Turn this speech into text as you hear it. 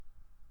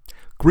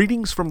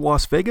Greetings from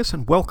Las Vegas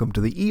and welcome to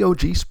the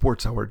EOG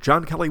Sports Hour.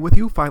 John Kelly with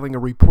you, filing a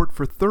report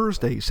for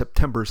Thursday,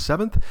 September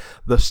 7th,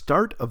 the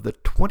start of the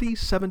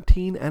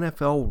 2017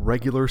 NFL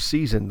regular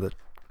season. The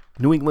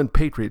New England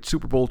Patriots,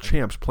 Super Bowl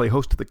champs, play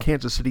host to the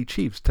Kansas City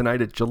Chiefs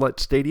tonight at Gillette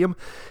Stadium.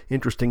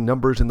 Interesting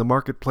numbers in the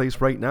marketplace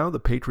right now. The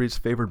Patriots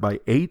favored by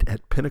 8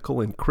 at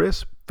Pinnacle and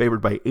Chris,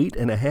 favored by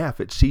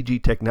 8.5 at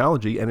CG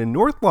Technology, and in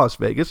North Las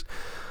Vegas,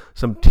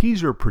 some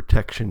teaser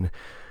protection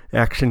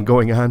action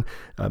going on.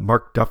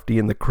 Mark Duffy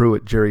and the crew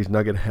at Jerry's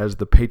Nugget has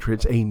the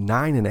Patriots a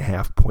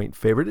 9.5 point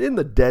favorite in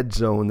the dead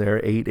zone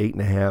there. 8,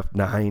 8.5,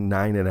 9,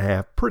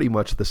 9.5, pretty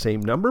much the same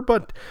number,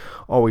 but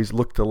always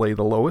look to lay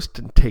the lowest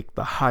and take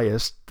the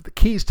highest. The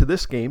keys to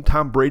this game: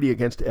 Tom Brady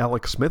against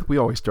Alex Smith. We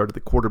always start at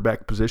the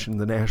quarterback position in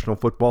the National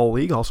Football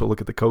League. Also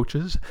look at the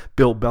coaches,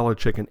 Bill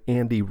Belichick and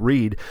Andy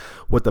Reid.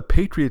 What the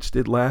Patriots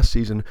did last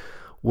season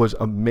was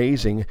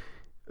amazing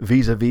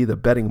vis-a-vis the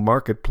betting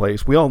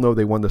marketplace. We all know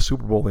they won the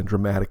Super Bowl in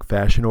dramatic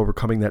fashion,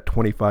 overcoming that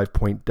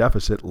 25-point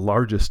deficit,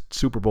 largest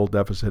Super Bowl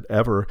deficit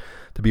ever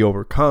to be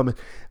overcome.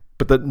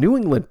 But the New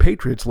England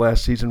Patriots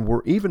last season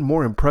were even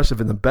more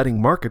impressive in the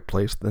betting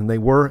marketplace than they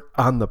were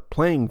on the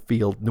playing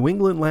field. New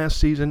England last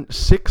season,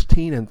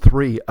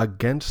 16-3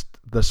 against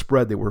the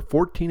spread. They were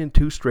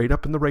 14-2 straight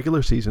up in the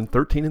regular season,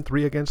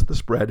 13-3 against the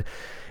spread,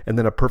 and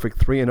then a perfect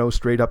 3-0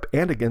 straight up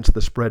and against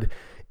the spread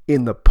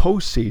in the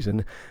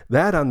postseason.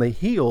 That on the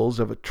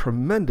heels of a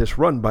tremendous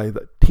run by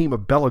the team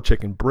of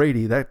Belichick and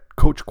Brady. That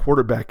coach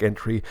quarterback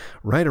entry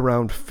right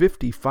around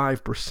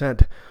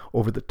 55%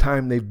 over the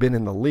time they've been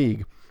in the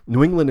league.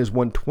 New England has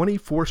won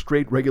 24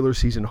 straight regular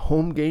season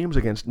home games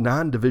against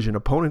non-division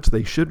opponents.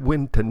 They should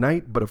win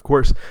tonight, but of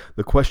course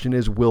the question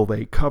is, will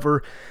they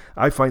cover?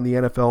 I find the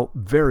NFL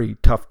very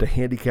tough to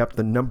handicap.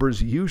 The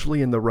numbers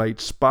usually in the right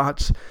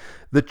spots.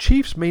 The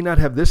Chiefs may not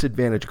have this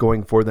advantage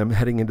going for them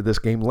heading into this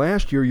game.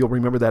 Last year, you'll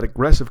remember that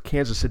aggressive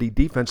Kansas City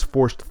defense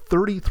forced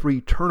 33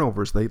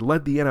 turnovers. They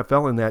led the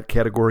NFL in that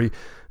category,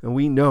 and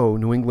we know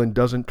New England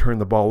doesn't turn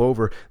the ball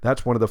over.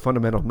 That's one of the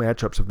fundamental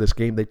matchups of this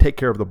game. They take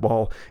care of the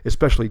ball,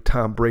 especially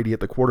Tom Brady at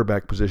the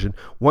quarterback position.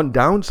 One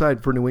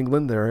downside for New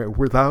England, they're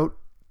without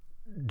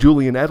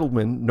Julian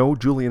Edelman, no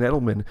Julian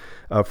Edelman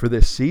for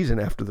this season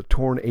after the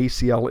torn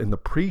ACL in the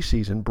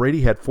preseason.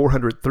 Brady had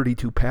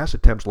 432 pass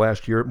attempts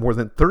last year. More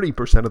than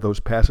 30% of those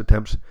pass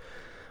attempts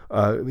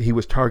he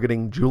was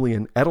targeting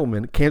Julian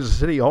Edelman. Kansas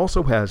City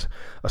also has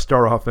a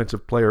star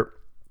offensive player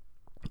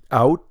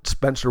out,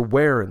 Spencer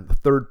Ware, in the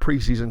third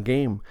preseason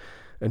game.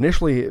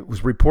 Initially, it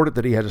was reported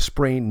that he had a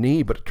sprained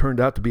knee, but it turned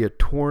out to be a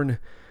torn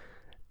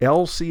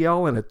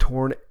LCL and a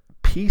torn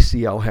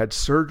PCL. Had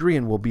surgery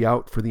and will be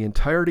out for the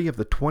entirety of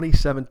the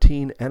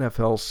 2017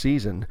 NFL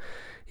season.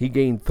 He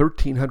gained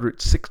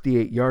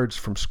 1,368 yards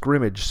from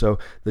scrimmage, so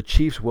the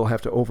Chiefs will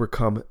have to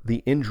overcome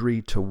the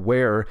injury to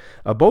Ware.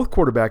 Both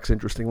quarterbacks,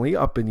 interestingly,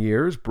 up in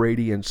years,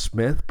 Brady and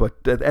Smith,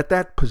 but at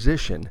that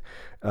position,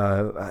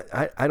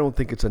 I don't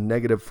think it's a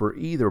negative for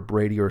either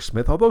Brady or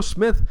Smith, although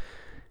Smith,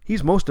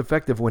 he's most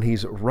effective when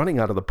he's running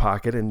out of the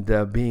pocket,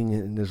 and being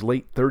in his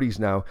late 30s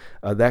now,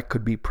 that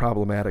could be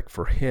problematic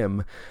for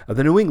him.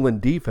 The New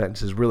England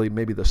defense is really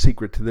maybe the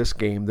secret to this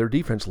game. Their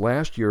defense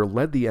last year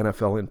led the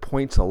NFL in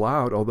points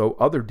allowed, although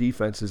other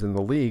defenses in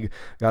the league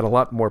got a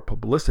lot more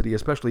publicity,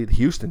 especially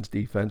Houston's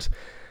defense.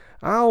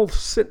 I'll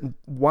sit and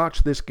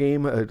watch this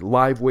game.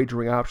 Live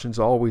wagering options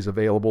always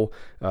available.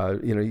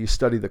 You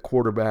study the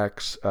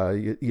quarterbacks.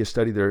 You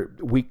study their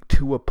week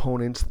 2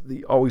 opponents.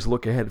 You always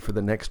look ahead for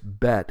the next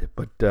bet.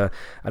 But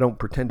I don't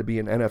pretend to be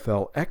an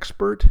NFL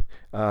expert,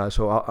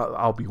 so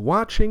I'll be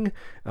watching.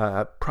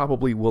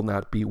 Probably will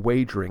not be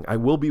wagering. I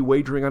will be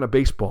wagering on a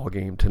baseball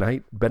game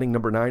tonight. Betting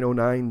number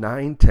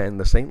 909-910.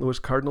 The St. Louis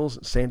Cardinals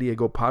and San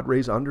Diego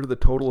Padres under the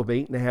total of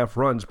 8.5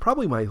 runs.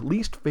 Probably my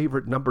least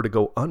favorite number to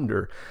go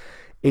under.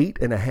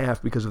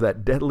 8.5 because of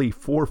that deadly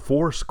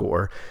 4-4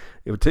 score.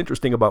 What's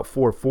interesting about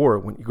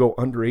 4-4, when you go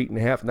under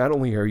 8.5, not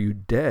only are you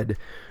dead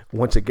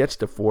once it gets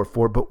to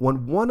 4-4, but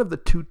when one of the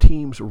two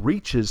teams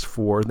reaches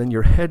 4, then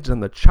your head's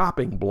on the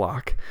chopping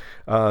block.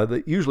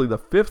 Usually the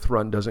 5th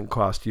run doesn't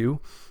cost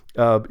you.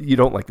 You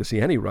don't like to see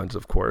any runs,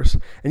 of course,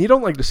 and you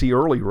don't like to see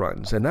early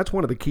runs, and that's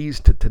one of the keys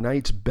to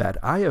tonight's bet.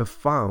 I have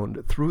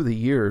found through the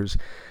years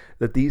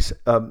that these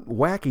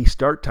wacky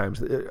start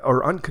times,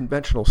 or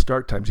unconventional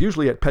start times,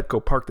 usually at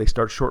Petco Park, they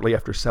start shortly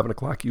after 7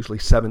 o'clock, usually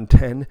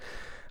 7:10.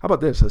 How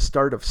about this? A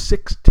start of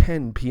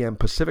 6:10 p.m.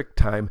 Pacific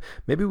time.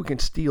 Maybe we can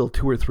steal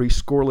 2 or 3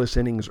 scoreless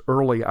innings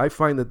early. I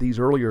find that these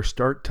earlier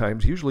start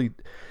times usually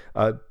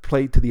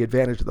play to the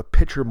advantage of the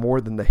pitcher more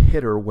than the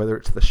hitter, whether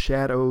it's the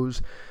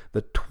shadows,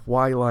 the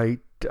twilight,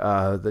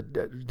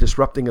 the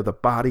disrupting of the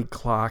body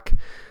clock.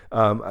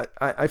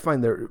 I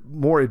find there are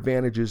more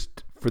advantages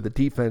for the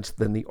defense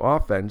than the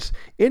offense.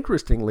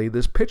 Interestingly,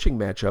 this pitching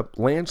matchup,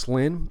 Lance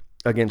Lynn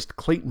against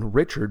Clayton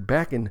Richard,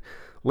 back in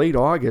late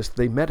August,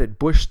 they met at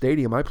Busch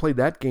Stadium. I played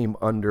that game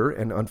under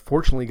and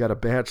unfortunately got a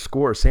bad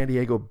score. San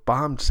Diego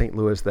bombed St.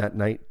 Louis that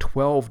night,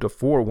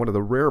 12-4, one of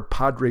the rare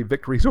Padre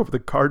victories over the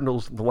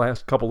Cardinals in the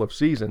last couple of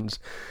seasons.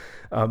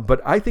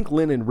 But I think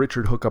Lynn and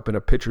Richard hook up in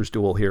a pitcher's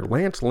duel here.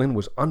 Lance Lynn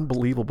was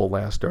unbelievable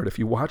last start. If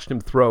you watched him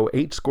throw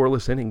 8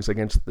 scoreless innings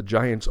against the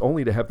Giants,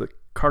 only to have the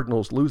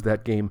Cardinals lose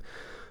that game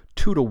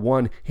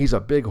 2-1. He's a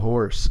big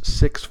horse,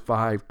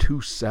 6'5",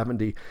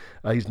 270.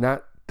 He's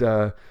not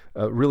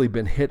really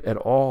been hit at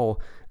all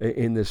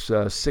in this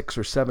 6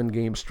 or 7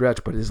 game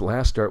stretch, but his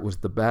last start was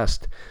the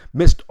best.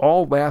 Missed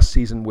all last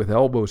season with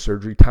elbow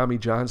surgery, Tommy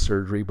John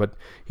surgery, but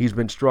he's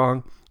been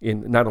strong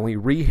in not only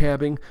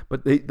rehabbing,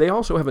 but they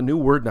also have a new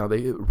word now.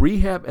 They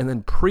rehab and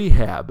then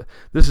prehab.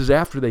 This is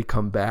after they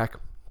come back.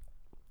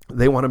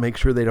 They want to make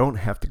sure they don't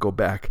have to go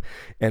back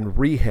and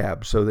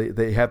rehab, so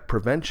they have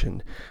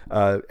prevention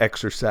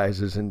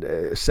exercises and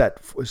set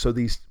so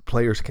these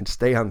players can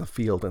stay on the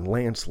field. And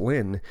Lance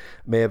Lynn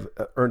may have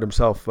earned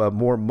himself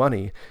more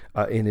money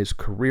in his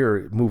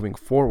career moving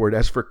forward.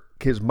 As for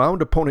his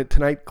mound opponent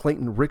tonight,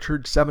 Clayton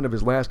Richard, 7 of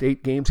his last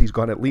 8 games, he's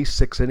gone at least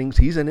 6 innings.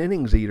 He's an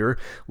innings eater,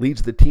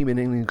 leads the team in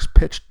innings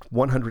pitched,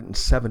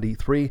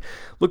 173.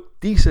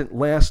 Looked decent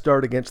last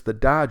start against the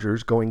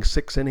Dodgers, going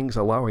 6 innings,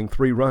 allowing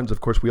 3 runs.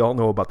 Of course, we all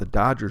know about the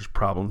Dodgers'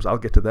 problems. I'll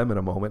get to them in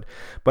a moment.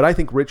 But I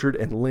think Richard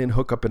and Lynn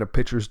hook up in a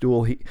pitcher's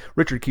duel.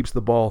 Richard keeps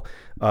the ball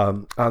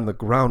on the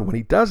ground. When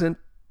he doesn't,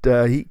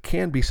 he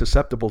can be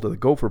susceptible to the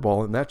gopher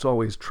ball, and that's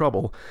always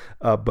trouble.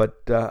 But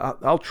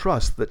I'll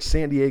trust that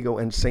San Diego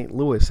and St.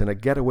 Louis in a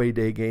getaway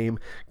day game,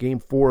 game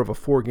 4 of a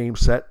 4-game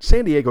set.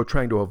 San Diego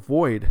trying to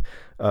avoid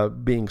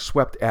being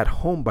swept at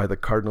home by the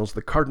Cardinals.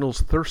 The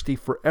Cardinals thirsty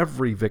for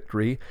every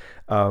victory,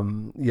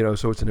 so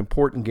it's an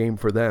important game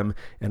for them.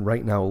 And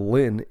right now,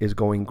 Lynn is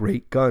going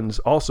great guns.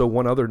 Also,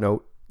 one other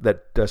note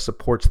that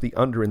supports the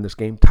under in this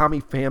game. Tommy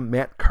Pham,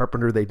 Matt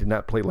Carpenter, they did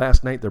not play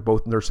last night. They're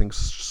both nursing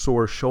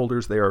sore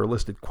shoulders. They are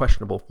listed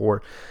questionable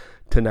for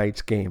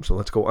tonight's game. So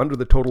let's go under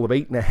the total of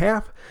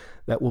 8.5.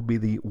 That will be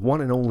the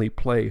one and only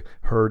play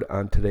heard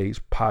on today's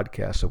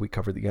podcast. So we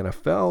covered the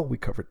NFL, we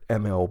covered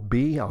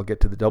MLB. I'll get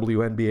to the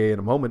WNBA in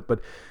a moment,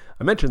 but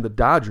I mentioned the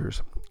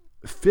Dodgers.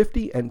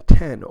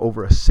 50-10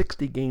 over a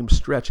 60-game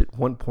stretch at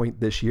one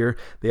point this year.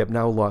 They have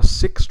now lost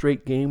 6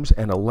 straight games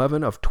and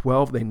 11 of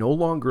 12. They no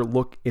longer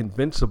look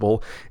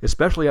invincible,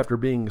 especially after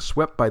being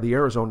swept by the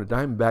Arizona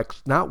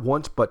Diamondbacks not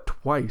once but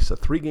twice. A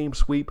 3-game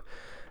sweep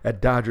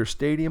at Dodger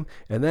Stadium,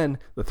 and then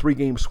the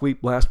 3-game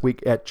sweep last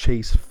week at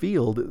Chase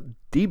Field.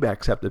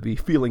 D-backs have to be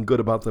feeling good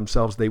about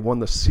themselves. They won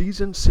the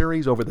season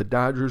series over the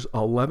Dodgers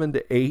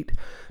 11-8.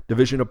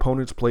 Division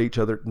opponents play each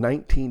other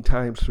 19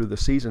 times through the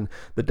season.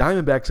 The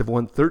Diamondbacks have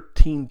won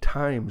 13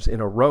 times in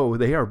a row.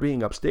 They are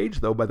being upstaged,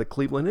 though, by the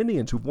Cleveland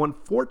Indians, who've won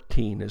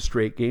 14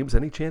 straight games.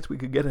 Any chance we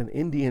could get an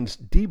Indians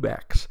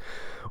D-backs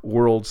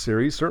World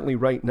Series? Certainly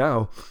right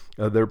now,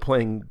 they're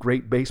playing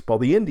great baseball.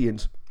 The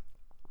Indians,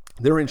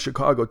 they're in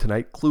Chicago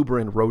tonight,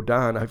 Kluber and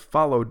Rodon. I've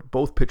followed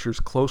both pitchers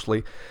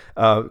closely.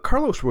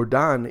 Carlos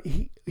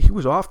Rodon, he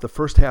was off the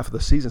first half of the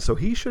season, so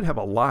he should have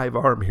a live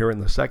arm here in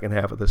the second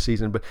half of the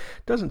season, but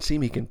it doesn't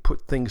seem he can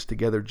put things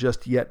together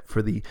just yet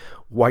for the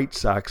White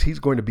Sox. He's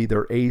going to be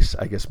their ace,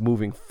 I guess,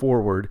 moving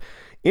forward.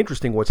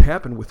 Interesting what's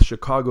happened with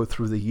Chicago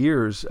through the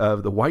years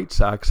of the White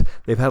Sox.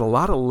 They've had a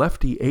lot of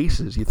lefty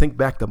aces. You think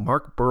back to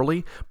Mark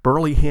Burley.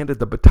 Burley handed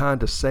the baton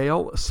to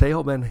Sale.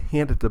 Sale then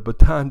handed the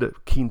baton to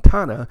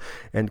Quintana.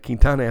 And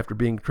Quintana, after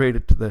being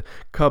traded to the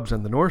Cubs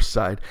on the north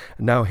side,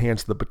 now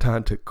hands the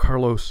baton to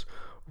Carlos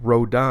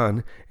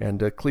Rodon,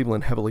 and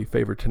Cleveland heavily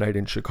favored tonight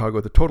in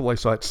Chicago. The total I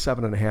saw at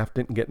 7.5.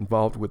 Didn't get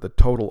involved with the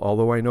total,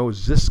 although I know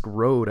Zisk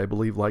Road, I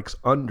believe, likes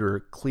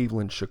under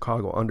Cleveland,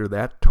 Chicago, under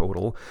that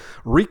total.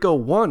 Rico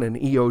One, an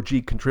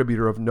EOG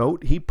contributor of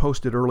note, he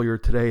posted earlier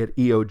today at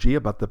EOG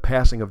about the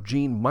passing of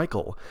Gene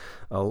Michael,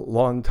 a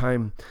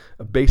longtime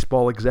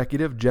baseball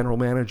executive, general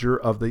manager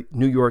of the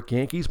New York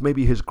Yankees.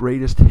 Maybe his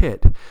greatest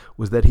hit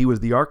was that he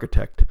was the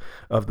architect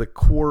of the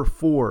core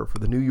 4 for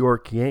the New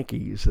York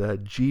Yankees,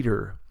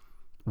 Jeter,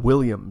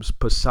 Williams,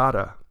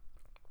 Posada,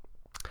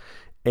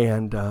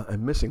 and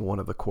I'm missing one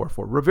of the core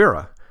 4.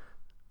 Rivera.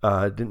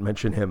 Didn't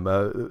mention him.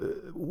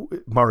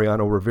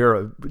 Mariano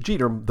Rivera.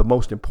 Jeter, the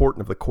most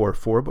important of the core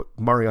 4, but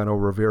Mariano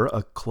Rivera,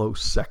 a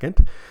close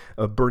second.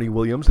 Bernie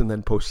Williams, and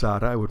then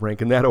Posada, I would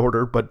rank in that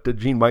order. But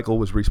Gene Michael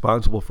was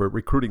responsible for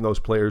recruiting those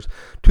players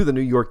to the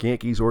New York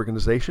Yankees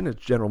organization as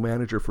general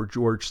manager for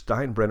George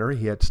Steinbrenner.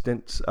 He had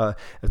stints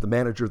as the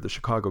manager of the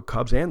Chicago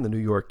Cubs and the New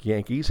York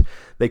Yankees.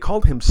 They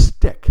called him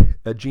Stick.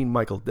 Gene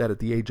Michael dead at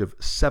the age of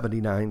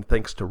 79.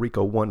 Thanks to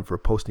Rico One for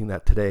posting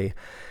that today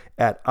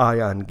at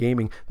Ion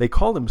Gaming. They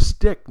called him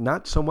Stick,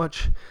 not so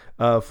much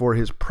for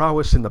his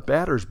prowess in the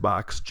batter's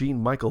box.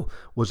 Gene Michael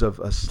was of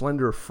a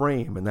slender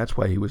frame, and that's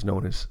why he was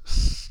known as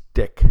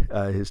Stick.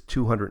 His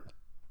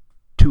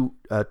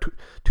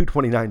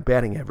 229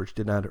 batting average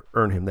did not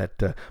earn him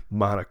that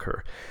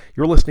moniker.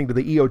 You're listening to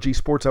the EOG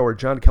Sports Hour.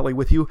 John Kelly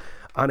with you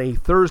on a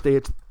Thursday.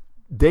 It's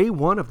Day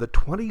 1 of the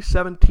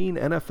 2017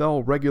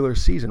 NFL regular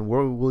season.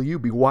 Where will you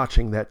be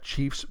watching that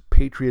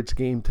Chiefs-Patriots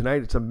game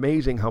tonight? It's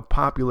amazing how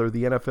popular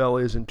the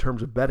NFL is in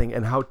terms of betting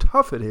and how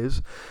tough it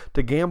is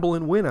to gamble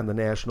and win on the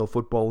National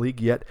Football League,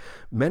 yet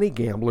many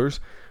gamblers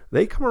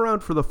they come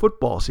around for the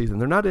football season.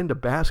 They're not into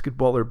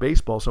basketball or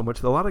baseball so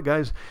much. A lot of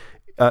guys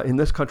in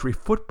this country,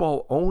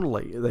 football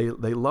only.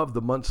 They love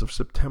the months of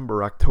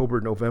September,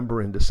 October,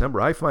 November, and December.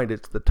 I find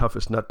it's the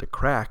toughest nut to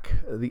crack,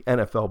 the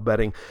NFL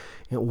betting.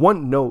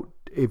 One note,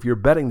 if you're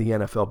betting the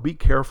NFL, be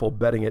careful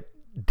betting it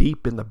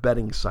deep in the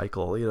betting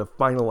cycle. The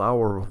final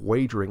hour of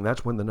wagering,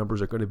 that's when the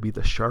numbers are going to be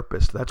the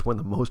sharpest. That's when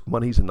the most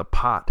money's in the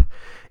pot.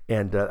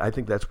 And I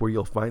think that's where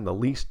you'll find the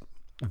least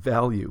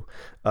value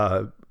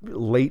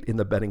late in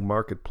the betting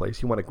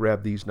marketplace. You want to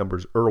grab these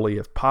numbers early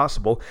if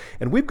possible.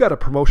 And we've got a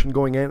promotion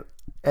going in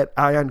at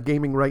Ion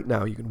Gaming right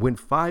now. You can win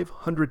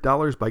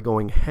 $500 by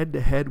going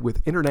head-to-head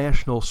with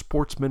International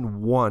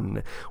Sportsman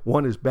 1.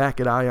 1 is back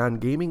at Ion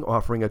Gaming,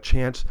 offering a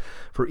chance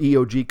for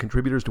EOG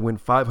contributors to win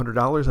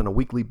 $500 on a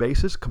weekly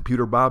basis.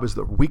 Computer Bob is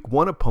the Week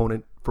 1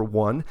 opponent for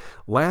 1.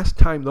 Last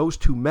time those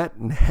two met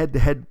in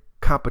head-to-head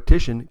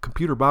competition,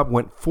 Computer Bob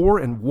went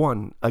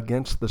 4-1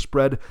 against the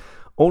spread,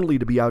 only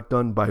to be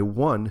outdone by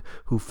 1,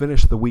 who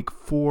finished the week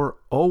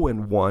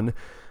 4-0-1.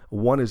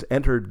 1 has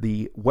entered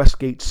the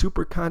Westgate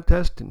Super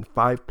Contest, and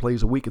 5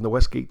 plays a week in the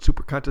Westgate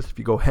Super Contest. If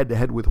you go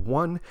head-to-head with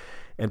 1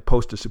 and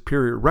post a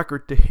superior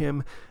record to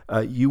him,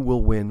 you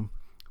will win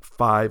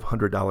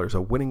 $500.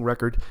 A winning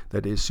record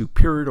that is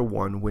superior to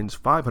 1 wins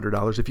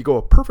 $500. If you go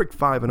a perfect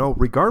 5-0,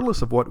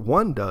 regardless of what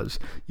 1 does,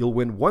 you'll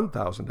win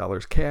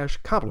 $1,000 cash,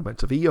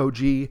 compliments of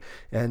EOG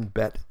and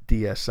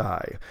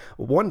BetDSI.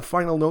 One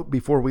final note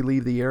before we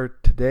leave the air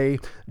today,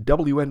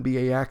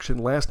 WNBA action.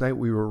 Last night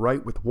we were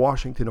right with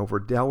Washington over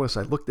Dallas.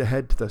 I looked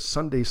ahead to the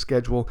Sunday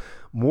schedule.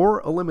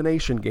 More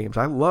elimination games.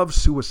 I love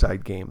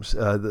suicide games.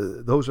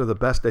 Those are the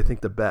best, I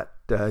think, to bet.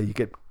 You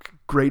get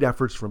great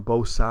efforts from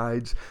both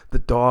sides. The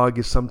dog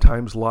is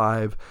sometimes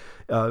live.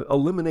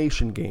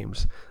 Elimination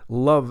games.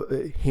 Love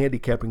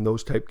handicapping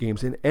those type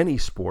games in any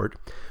sport.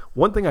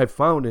 One thing I've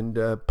found in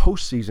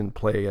postseason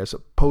play as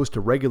opposed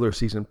to regular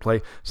season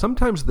play,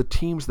 sometimes the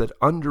teams that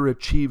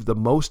underachieve the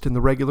most in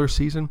the regular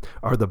season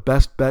are the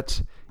best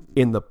bets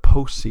in the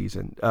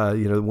postseason,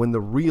 when the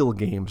real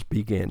games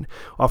begin.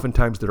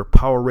 Oftentimes their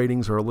power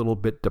ratings are a little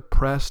bit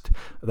depressed.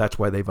 That's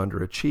why they've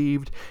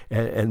underachieved.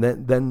 And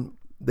then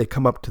they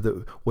come up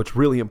to what's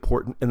really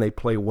important, and they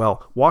play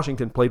well.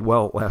 Washington played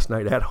well last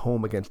night at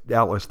home against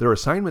Dallas. Their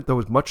assignment, though,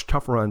 is much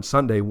tougher on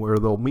Sunday, where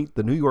they'll meet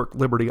the New York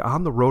Liberty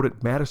on the road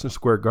at Madison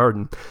Square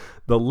Garden.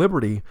 The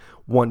Liberty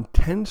won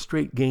 10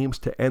 straight games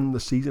to end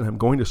the season. I'm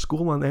going to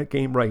school on that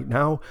game right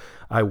now.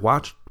 I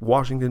watched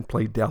Washington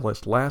play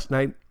Dallas last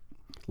night.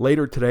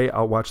 Later today,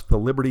 I'll watch the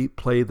Liberty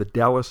play the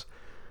Dallas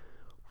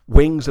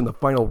Wings in the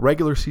final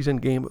regular season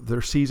game of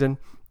their season.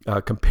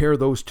 Compare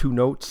those two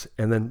notes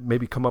and then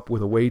maybe come up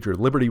with a wager.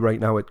 Liberty right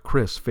now at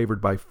Chris,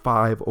 favored by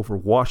 5 over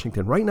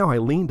Washington. Right now I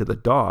lean to the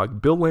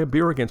dog. Bill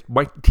Laimbeer against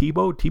Mike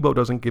Tebow. Tebow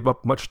doesn't give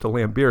up much to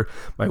Laimbeer.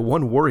 My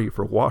one worry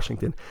for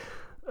Washington,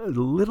 a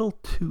little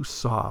too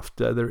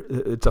soft.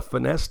 It's a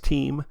finesse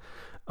team.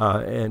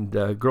 And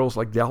girls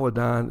like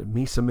Daladon,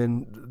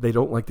 Misamin, they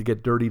don't like to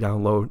get dirty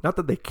down low. Not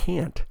that they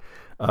can't,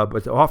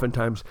 but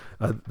oftentimes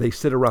they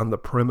sit around the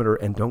perimeter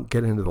and don't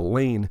get into the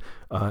lane.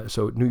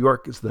 So New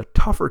York is the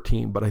tougher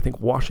team, but I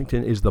think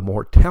Washington is the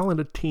more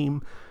talented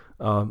team.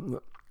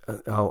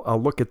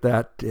 I'll look at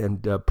that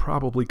and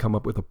probably come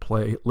up with a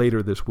play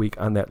later this week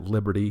on that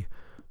Liberty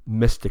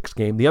Mystics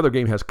game. The other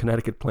game has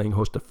Connecticut playing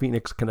host to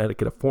Phoenix.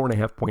 Connecticut, a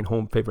 4.5-point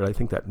home favorite. I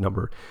think that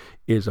number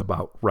is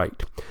about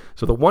right.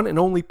 So the one and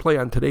only play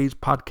on today's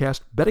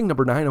podcast, betting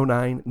number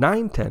 909,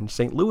 910,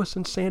 St. Louis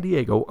and San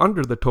Diego,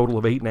 under the total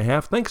of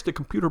 8.5. Thanks to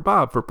Computer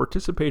Bob for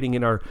participating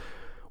in our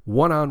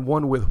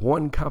one-on-one with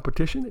one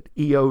competition at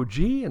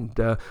EOG.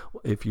 And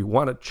if you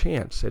want a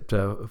chance at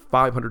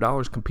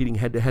 $500 competing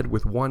head-to-head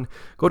with 1,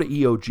 go to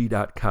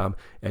EOG.com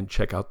and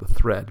check out the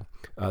thread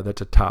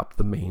that's atop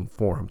the main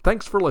forum.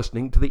 Thanks for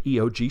listening to the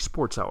EOG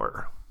Sports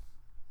Hour.